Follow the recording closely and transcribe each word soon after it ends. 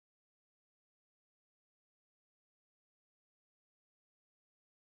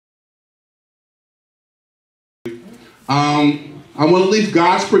I want to leave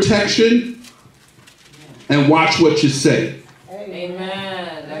God's protection and watch what you say.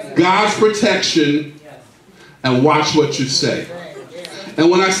 Amen. God's protection and watch what you say. And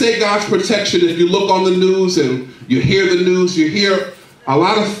when I say God's protection, if you look on the news and you hear the news, you hear a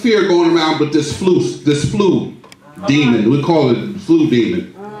lot of fear going around with this flu demon. We call it flu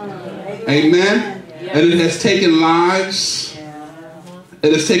demon. Amen. And it has taken lives.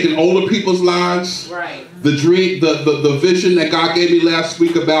 It has taken older people's lives. Right. The dream, the vision that God gave me last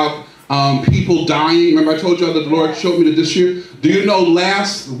week about people dying. Remember I told you that the Lord showed me that this year? Do you know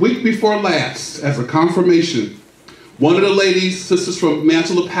week before last, as a confirmation, one of the ladies, sisters from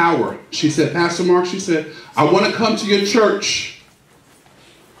Mantle of Power, she said, Pastor Mark, she said, I want to come to your church.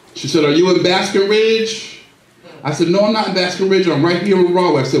 She said, are you in Baskin Ridge? I said, no, I'm not in Baskin Ridge. I'm right here in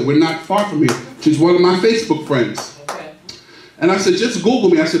Rahway. I said, we're not far from here. She's one of my Facebook friends. Okay. And I said, just Google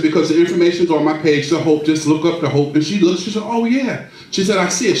me. I said, because the information's on my page, The Hope. Just look up The Hope. And she looked. She said, oh, yeah. She said, I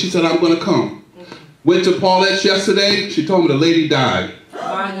see it. She said, I'm going to come. Went to Paulette's yesterday. She told me the lady died.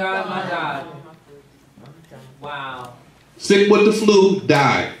 My God, my God. Wow. Sick with the flu,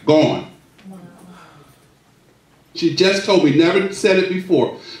 died, gone. She just told me, never said it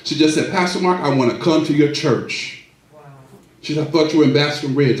before. She just said, Pastor Mark, I want to come to your church. Wow. She said, I thought you were in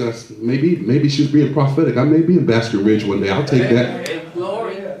Baskin Ridge. I said, maybe she was being prophetic. I may be in Baskin Ridge one day. I'll take that.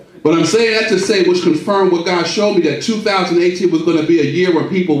 Glory. But I'm saying that to say, which confirmed what God showed me, that 2018 was going to be a year when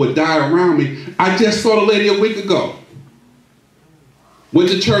people would die around me. I just saw the lady a week ago. Went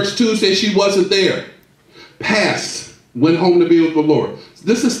to church Tuesday, she wasn't there. Passed, went home to be with the Lord.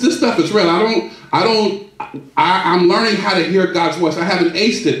 This stuff is real. I'm learning how to hear God's voice. I haven't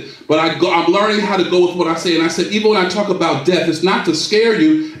aced it, but I'm learning how to go with what I say. And I said, even when I talk about death, it's not to scare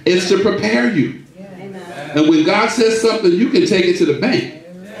you, it's to prepare you. Yeah. And when God says something, you can take it to the bank.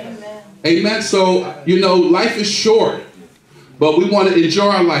 Amen. Amen. So, life is short, but we want to enjoy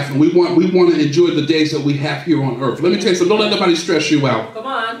our life, and we want to enjoy the days that we have here on earth. Let me tell you something. Don't let nobody stress you out. Come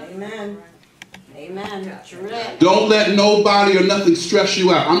on. Amen. Amen. Don't let nobody or nothing stress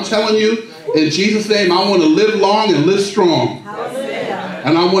you out. I'm telling you, in Jesus' name, I want to live long and live strong. Hallelujah.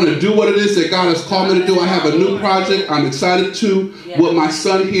 And I want to do what it is that God has called me to do. I have a new project I'm excited to with my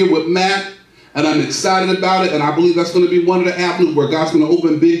son here, with Matt. And I'm excited about it. And I believe that's going to be one of the avenues where God's going to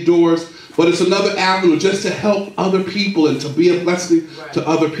open big doors. But it's another avenue just to help other people and to be a blessing to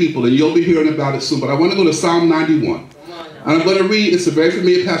other people. And you'll be hearing about it soon. But I want to go to Psalm 91. And I'm going to read, it's a very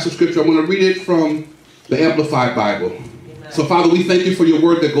familiar passage of scripture. I'm going to read it from the Amplified Bible. Amen. So, Father, we thank you for your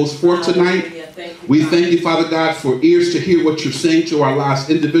word that goes forth tonight. We thank you, Father God, for ears to hear what you're saying to our lives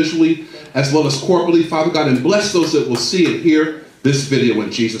individually as well as corporately, Father God, and bless those that will see and hear this video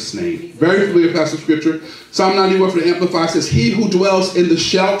in Jesus' name. Very familiar passage of scripture. Psalm 91 for the Amplified says, he who dwells in the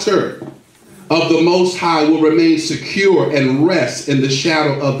shelter of the Most High will remain secure and rest in the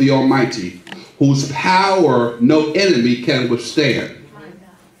shadow of the Almighty, whose power no enemy can withstand.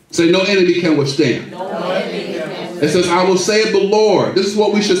 Say, no enemy can withstand. No enemy can withstand. It says, I will say of the Lord. This is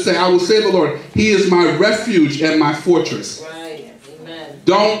what we should say. I will say of the Lord, he is my refuge and my fortress. Right. Amen.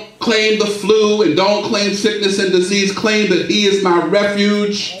 Don't claim the flu and don't claim sickness and disease. Claim that he is my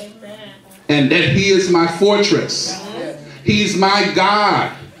refuge. Amen. And that he is my fortress. He's my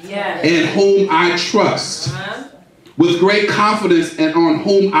God, in whom I trust. With great confidence and on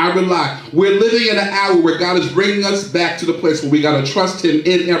whom I rely. We're living in an hour where God is bringing us back to the place where we got to trust him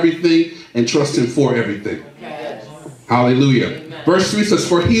in everything and trust him for everything. Okay. Hallelujah. Amen. Verse 3 says,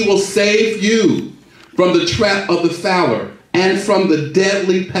 for he will save you from the trap of the fowler and from the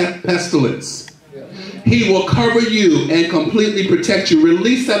deadly pestilence. He will cover you and completely protect you.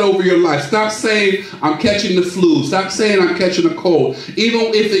 Release that over your life. Stop saying, I'm catching the flu. Stop saying, I'm catching a cold.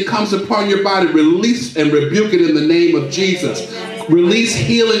 Even if it comes upon your body, release and rebuke it in the name of Jesus. Amen. Release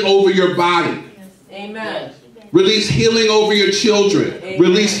healing over your body. Amen. Release healing over your children. Amen.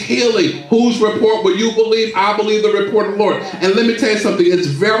 Release healing. Whose report will you believe? I believe the report of the Lord. And let me tell you something. It's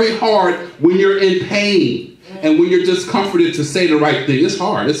very hard when you're in pain and when you're discomforted to say the right thing. It's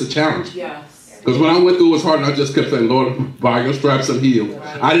hard. It's a challenge. Yeah. Because when I went through it was hard, and I just kept saying, Lord, by your stripes I'm healed.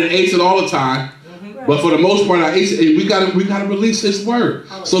 I didn't ace it all the time, but for the most part I aced it. And we gotta release his word.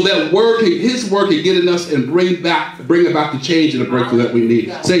 So that his word can get in us and bring about the change and the breakthrough that we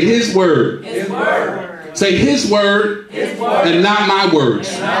need. Say his word. His word. Say his word, and not my words.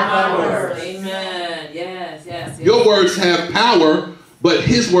 And not my words. Amen. Yes. Your words have power, but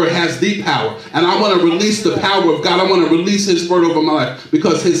his word has the power. And I want to release the power of God. I want to release his word over my life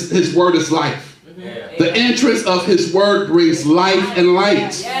because his word is life. The entrance of his word brings life and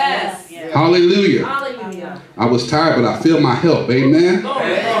light. Yes. Hallelujah. Hallelujah. I was tired, but I feel my help. Amen.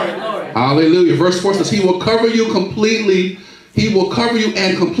 Glory. Hallelujah. Verse 4 says, he will cover you completely. He will cover you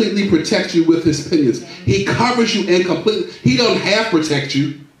and completely protect you with his pinions. He covers you and completely. He doesn't half protect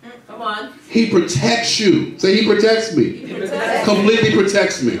you. Come on. He protects you. Say, he protects me. He protects Completely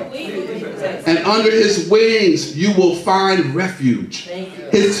protects me. And under his wings you will find refuge.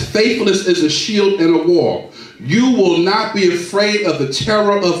 His faithfulness is a shield and a wall. You will not be afraid of the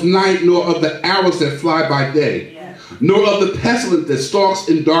terror of night, nor of the arrows that fly by day, nor of the pestilence that stalks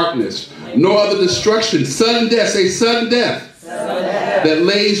in darkness, nor of the destruction, sudden death, say sudden death, that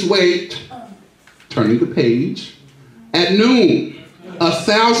lays wait, turning the page, at noon.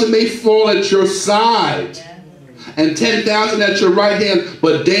 1,000 may fall at your side, and 10,000 at your right hand,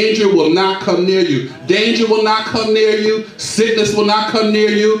 but danger will not come near you. Danger will not come near you. Sickness will not come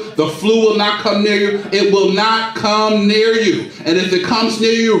near you. The flu will not come near you. It will not come near you. And if it comes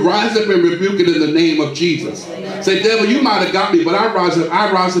near you, rise up and rebuke it in the name of Jesus. Say, devil, you might have got me, but I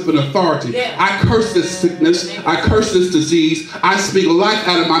rise up in authority. I curse this sickness. I curse this disease. I speak life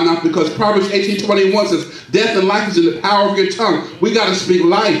out of my mouth, because Proverbs 18:21 says, death and life is in the power of your tongue. We got to speak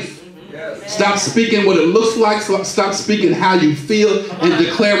life. Stop speaking what it looks like. Stop speaking how you feel, and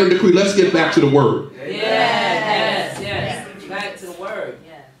declare and decree. Let's get back to the word. Yes. Back to the word.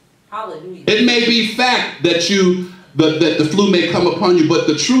 Hallelujah. It may be fact that that the flu may come upon you, but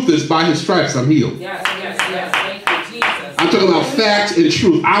the truth is, by his stripes I'm healed. Yes. Thank you, Jesus. I'm talking about fact and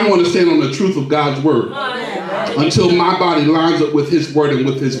truth. I want to stand on the truth of God's word until my body lines up with his word and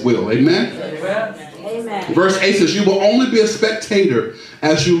with his will. Amen? Verse 8 says, you will only be a spectator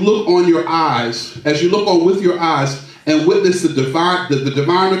as you look on your eyes, as you look on with your eyes, and witness the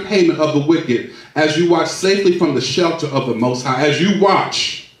divine repayment of the wicked, as you watch safely from the shelter of the Most High. As you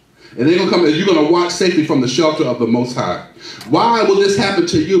watch, and they're gonna come, you're going to watch safely from the shelter of the Most High. Why will this happen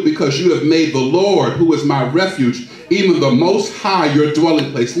to you? Because you have made the Lord, who is my refuge, even the Most High, your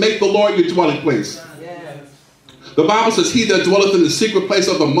dwelling place. Make the Lord your dwelling place. The Bible says, he that dwelleth in the secret place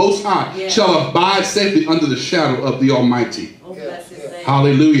of the Most High shall abide safely under the shadow of the Almighty.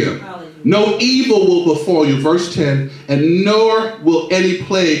 Hallelujah. No evil will befall you, verse 10, and nor will any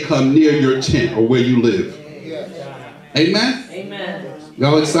plague come near your tent or where you live. Amen?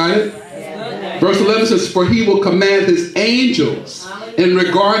 Y'all excited? Verse 11 says, for he will command his angels in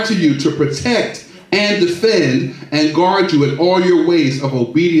regard to you to protect and defend and guard you in all your ways of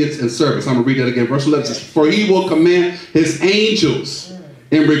obedience and service. I'm going to read that again. Verse 11 says, for he will command his angels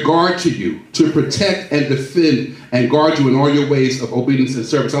in regard to you to protect and defend and guard you in all your ways of obedience and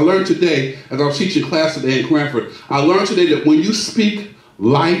service. I learned today, as I was teaching class today in Cranford, I learned today that when you speak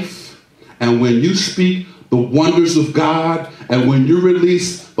life and when you speak the wonders of God, and when you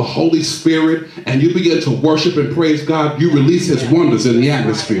release the Holy Spirit and you begin to worship and praise God, you release his wonders in the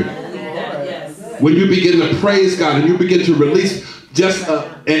atmosphere. When you begin to praise God and you begin to release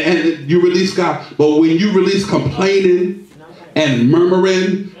and you release God, but when you release complaining and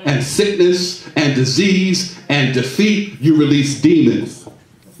murmuring and sickness and disease and defeat, you release demons.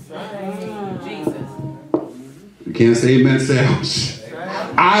 You can't say amen, say ouch.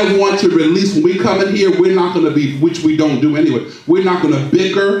 I want to release, when we come in here, we're not going to be, which we don't do anyway, we're not going to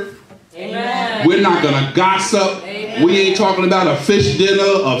bicker. Amen. We're not going to gossip. Amen. We ain't talking about a fish dinner,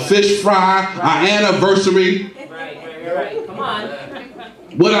 a fish fry, an anniversary. Right. Come on.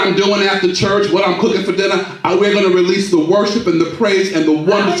 What I'm doing after church, what I'm cooking for dinner, we're going to release the worship and the praise and the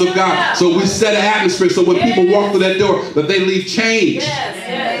wonders of God. So we set an atmosphere so when people walk through that door, that they leave changed.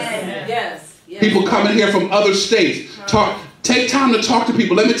 Yes. People coming here from other states. Take time to talk to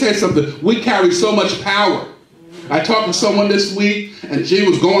people. Let me tell you something. We carry so much power. I talked to someone this week, and she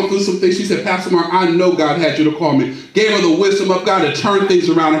was going through some things. She said, Pastor Mark, I know God had you to call me. Gave her the wisdom of God to turn things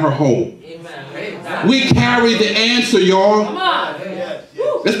around in her home. Amen. We carry the answer, y'all. Come on.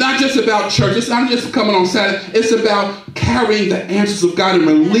 It's not just about church. It's not just coming on Saturday. It's about carrying the answers of God and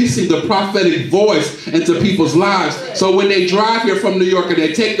releasing the prophetic voice into people's lives. So when they drive here from New York and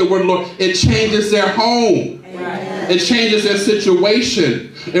they take the word of the Lord, it changes their home. It changes their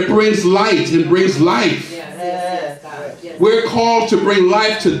situation. It brings light and brings life. We're called to bring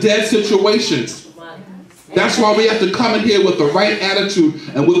life to dead situations. That's why we have to come in here with the right attitude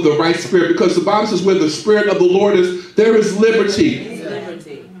and with the right spirit, because the Bible says where the Spirit of the Lord is, there is liberty.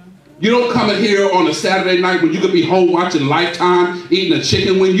 You don't come in here on a Saturday night when you could be home watching Lifetime, eating a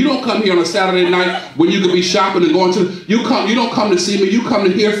chicken wing. You don't come here on a Saturday night when you could be shopping and going to. You don't come to see me. You come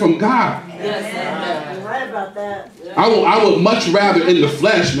to hear from God. You're right about that. I would much rather in the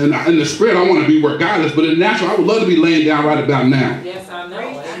flesh and in the spirit, I want to be where God is. But in the natural, I would love to be laying down right about now. Yes, I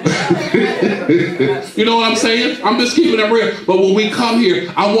know. You know what I'm saying? I'm just keeping it real. But when we come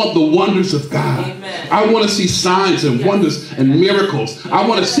here, I want the wonders of God. Amen. I want to see signs and wonders and miracles. I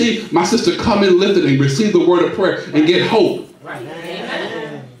want to see my sister come in lifted and receive the word of prayer and get hope. Right.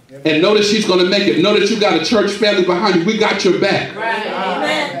 Amen. And know that she's going to make it. Know that you got a church family behind you. We got your back. Right.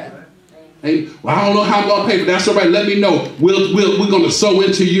 Amen. And, well, I don't know how I'm going to pay, but that's all right. Let me know. We're going to sow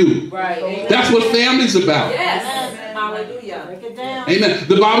into you. Right. Amen. That's what family's about. Yes. Hallelujah. Break it down. Amen.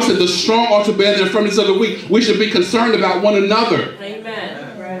 The Bible said the strong ought to bear the infirmities of the weak. We should be concerned about one another.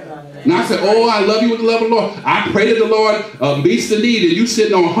 Amen. Right about that. And I said, oh, I love you with the love of the Lord. I pray that the Lord meets the need, and you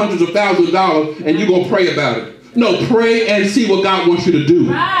sitting on hundreds of thousands of dollars, and you're going to pray about it. No, pray and see what God wants you to do.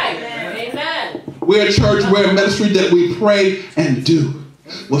 Right. Amen. We're a church, we're a ministry that we pray and do.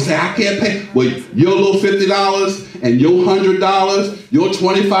 We'll say, I can't pay. Well, your little $50 and your $100, your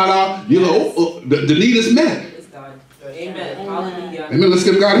 $25, you know, the need is met. It's done. Amen. Hallelujah. Amen. Let's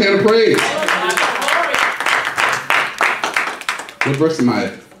give God a hand of praise. What verse am I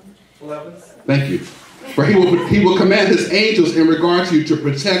at? 11. Thank you. For he will command his angels in regard to you to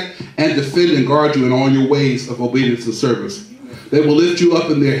protect and defend and guard you in all your ways of obedience and service. They will lift you up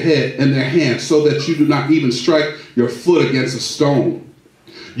in their hands, so that you do not even strike your foot against a stone.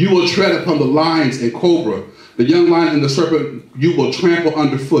 You will tread upon the lions and cobra, the young lion and the serpent you will trample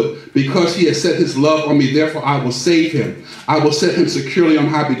underfoot. Because he has set his love on me, therefore I will save him. I will set him securely on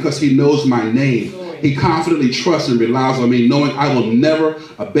high because he knows my name. He confidently trusts and relies on me, knowing I will never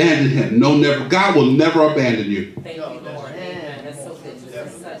abandon him. No, never. God will never abandon you. Thank you, Lord. Amen. That's so good.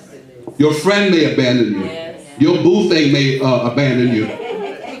 That's such good news. Your friend may abandon you. Yes. Your boo thing may abandon you.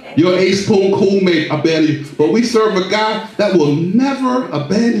 Your ace poon cool may abandon you. But we serve a God that will never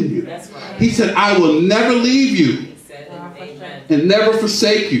abandon you. That's right. He said, I will never leave you He said it. Amen. and never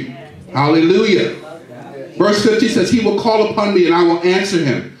forsake you. Hallelujah. Love God. Verse 15 says, he will call upon me and I will answer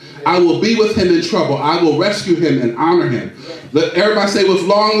him. I will be with him in trouble. I will rescue him and honor him. Let everybody say, with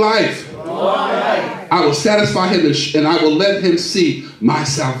long life, I will satisfy him and I will let him see my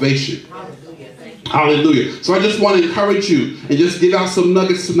salvation. Hallelujah. So I just want to encourage you and just give out some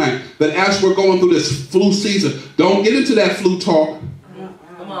nuggets tonight that as we're going through this flu season, don't get into that flu talk.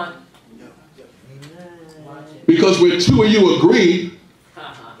 Come on. Because when two of you agree,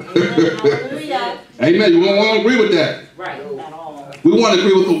 Hallelujah. amen, you won't want to agree with that. Right. At all. We want to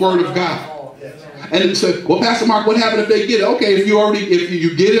agree with the word of God. And so, well, Pastor Mark, what happened if they get it? Okay, if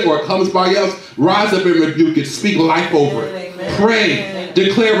you get it or it comes by else, rise up and rebuke it. Speak life over it. Pray,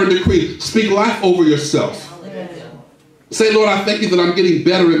 declare and decree. Speak life over yourself. Say, Lord, I thank you that I'm getting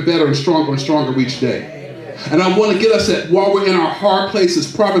better and better and stronger each day. And I want to get us at, while we're in our hard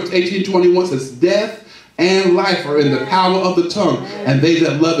places, Proverbs 18:21 says, death and life are in the power of the tongue, and they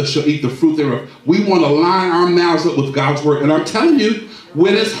that love it shall eat the fruit thereof. We want to line our mouths up with God's word. And I'm telling you,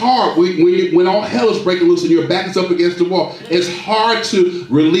 when it's hard, when all hell is breaking loose and your back is up against the wall, it's hard to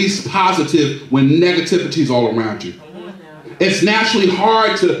release positive when negativity is all around you. It's naturally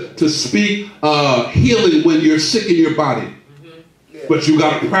hard to speak healing when you're sick in your body. But you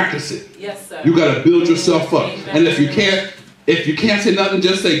got to practice it. Yes, sir. You got to build yourself up. And if you can't say nothing,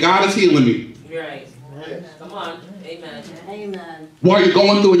 just say, God is healing me. Right. Come on. Amen. Amen. While you're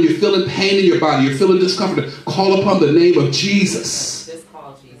going through and you're feeling pain in your body, you're feeling discomfort, call upon the name of Jesus. Just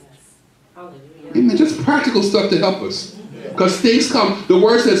call Jesus. Hallelujah. Amen. Just practical stuff to help us. Because things come. The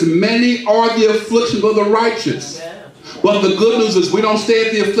word says, many are the afflictions of the righteous. Yeah. But the good news is we don't stay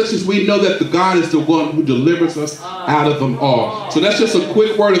at the afflictions. We know that the God is the one who delivers us out of them all. So that's just a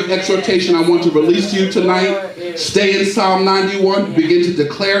quick word of exhortation I want to release to you tonight. Stay in Psalm 91. Begin to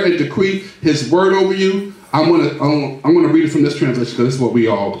declare and decree his word over you. I'm going to read it from this translation because this is what we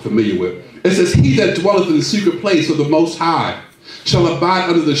all are familiar with. It says, he that dwelleth in the secret place of the Most High shall abide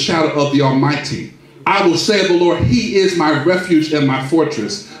under the shadow of the Almighty. I will say of the Lord, he is my refuge and my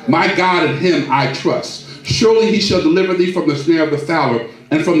fortress. My God, in him I trust. Surely he shall deliver thee from the snare of the fowler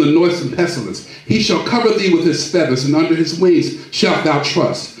and from the noisome pestilence. He shall cover thee with his feathers, and under his wings shalt thou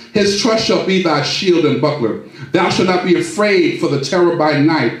trust. His trust shall be thy shield and buckler. Thou shalt not be afraid for the terror by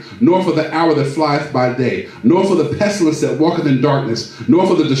night, nor for the hour that flieth by day, nor for the pestilence that walketh in darkness, nor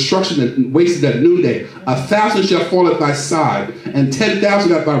for the destruction that wasteth at noonday. 1,000 shall fall at thy side, and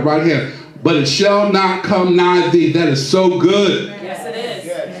 10,000 at thy right hand, but it shall not come nigh thee. That is so good. Yes, it is.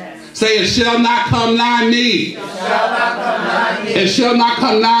 Say, it shall not come nigh me. It shall not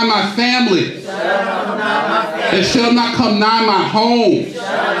come nigh my family. It shall not come nigh my home.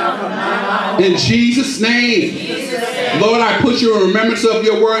 In Jesus' name. Lord, I put you in remembrance of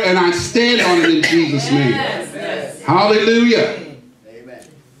your word and I stand on it in Jesus' name. Hallelujah.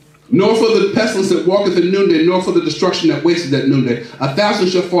 nor for the pestilence that walketh at noonday, nor for the destruction that wasteth at noonday. 1,000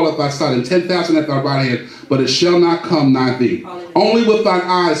 shall fall at thy side, and 10,000 at thy right hand, but it shall not come nigh thee. Only with thine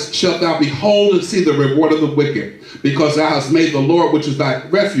eyes shalt thou behold and see the reward of the wicked, because thou hast made the Lord, which is thy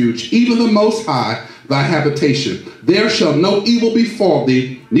refuge, even the Most High, thy habitation. There shall no evil befall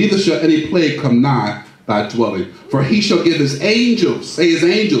thee, neither shall any plague come nigh thy dwelling. For he shall give his angels, say his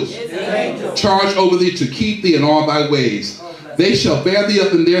angels, charge over thee to keep thee in all thy ways. They shall bear thee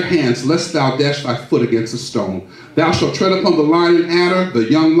up in their hands, lest thou dash thy foot against a stone. Thou shalt tread upon the lion and adder,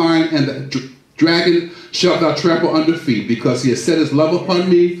 the young lion and the dragon shalt thou trample under feet, because he has set his love upon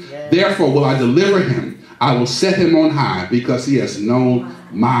me. Therefore will I deliver him. I will set him on high, because he has known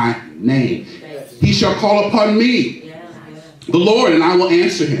my name. He shall call upon me, the Lord, and I will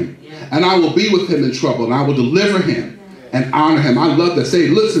answer him. And I will be with him in trouble, and I will deliver him and honor him. I love that. Say,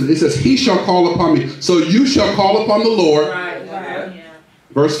 listen, it says, he shall call upon me. So you shall call upon the Lord.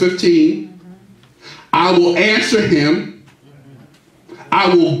 Verse 15, I will answer him.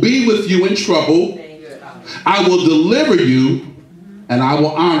 I will be with you in trouble. I will deliver you, and I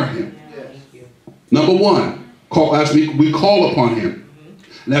will honor him. Number one, as we call upon him.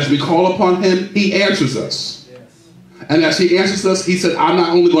 And as we call upon him, he answers us. And as he answers us, he said, I'm not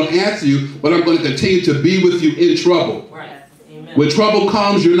only going to answer you, but I'm going to continue to be with you in trouble. When trouble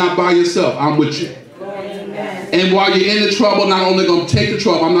comes, you're not by yourself. I'm with you. And while you're in the trouble, not only going to take the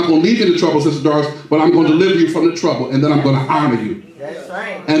trouble, I'm not going to leave you in the trouble, Sister Doris, but I'm going to deliver you from the trouble, and then I'm going to honor you. That's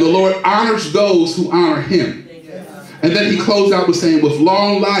right. And the Lord honors those who honor him. And then he closed out with saying, with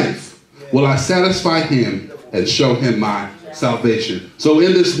long life will I satisfy him and show him my salvation. So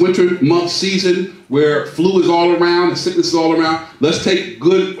in this winter month season where flu is all around and sickness is all around, let's take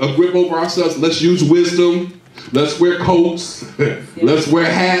a grip over ourselves. Let's use wisdom. Let's wear coats. Let's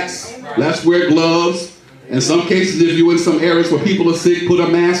wear hats. Let's wear gloves. In some cases, if you're in some areas where people are sick, put a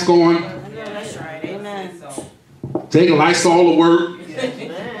mask on. That's right. Amen. Take a Lysol to work.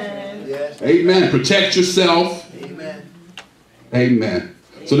 Amen. Amen. Protect yourself. Amen. Amen.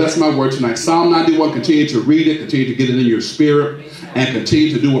 So that's my word tonight. Psalm 91, continue to read it, continue to get it in your spirit, and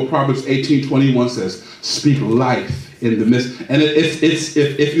continue to do what Proverbs 18:21 says. Speak life in the midst. And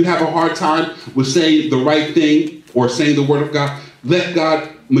if you have a hard time with saying the right thing or saying the word of God, let God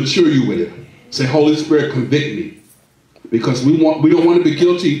mature you with it. Say, Holy Spirit, convict me. Because we don't want to be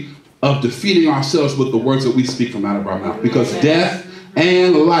guilty of defeating ourselves with the words that we speak from out of our mouth. Because death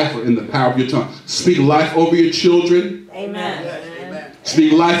and life are in the power of your tongue. Speak life over your children. Amen.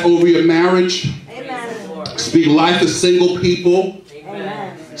 Speak life over your marriage. Amen. Speak life to single people.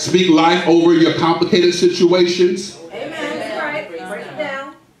 Amen. Speak life over your complicated situations. Amen. That's right. Break it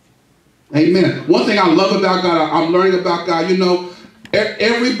down. Amen. One thing I love about God, I'm learning about God, you know,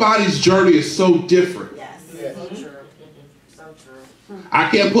 everybody's journey is so different. Yes. So true. So true. I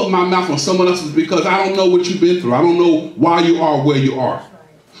can't put my mouth on someone else's because I don't know what you've been through. I don't know why you are where you are.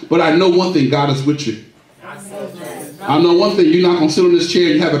 But I know one thing, God is with you. I know one thing, you're not going to sit on this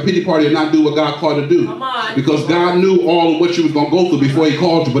chair and have a pity party and not do what God called to do. Because God knew all of what you was going to go through before he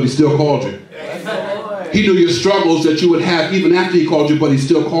called you, but he still called you. He knew your struggles that you would have even after he called you, but he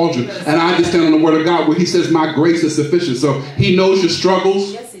still called you. And I understand on the word of God where he says, my grace is sufficient. So he knows your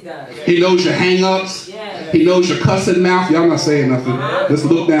struggles. Yes, he does. He knows your hang-ups. Yes. He knows your cussing mouth. Y'all not saying nothing. Just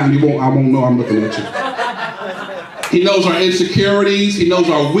look down. I won't know I'm looking at you. He knows our insecurities. He knows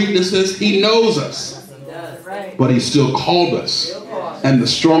our weaknesses. He knows us. But he still called us. And the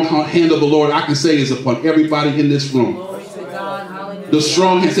strong hand of the Lord, I can say, is upon everybody in this room. The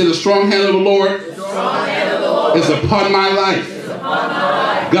strong hand of the Lord is upon my life.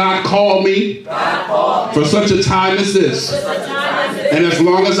 God called me for such a time as this. And as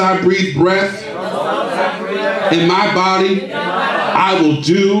long as I breathe breath in my body, I will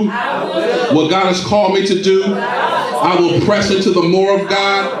do what God has called me to do. I will press into the more of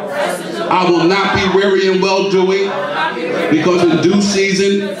God. I will not be weary in well-doing, because in due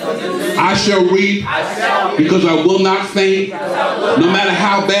season I shall reap, because I will not faint. No matter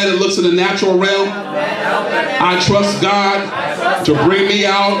how bad it looks in the natural realm, I trust God to bring me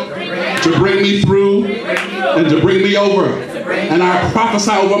out, to bring me through, and to bring me over. And I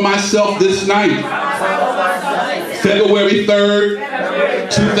prophesy over myself this night, February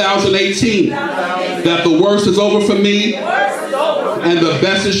 3rd, 2018, that the worst is over for me and the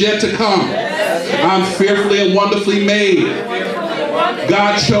best is yet to come. I'm fearfully and wonderfully made.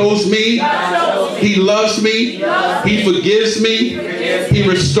 God chose me. He loves me. He forgives me. He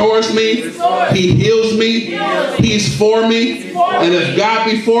restores me. He heals me. He's for me. And if God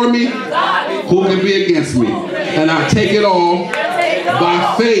be for me, who can be against me? And I take it all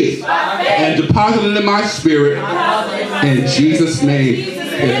by faith and deposit it in my spirit. In Jesus' name,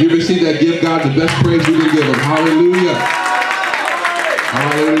 If you receive that, give God the best praise you can give him. Hallelujah.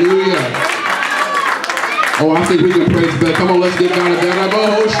 Hallelujah. Oh, I think we can praise better. Come on, let's give God a better.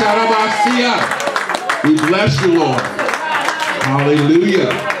 Oh, we bless you, Lord. Hallelujah.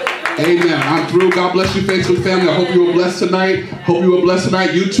 Amen. I'm through. God bless you, Facebook family. I hope you were blessed tonight. Hope you were blessed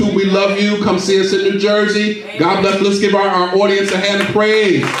tonight. YouTube, we love you. Come see us in New Jersey. God bless. Let's give our audience a hand of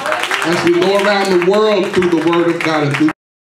praise as we go around the world through the Word of God and through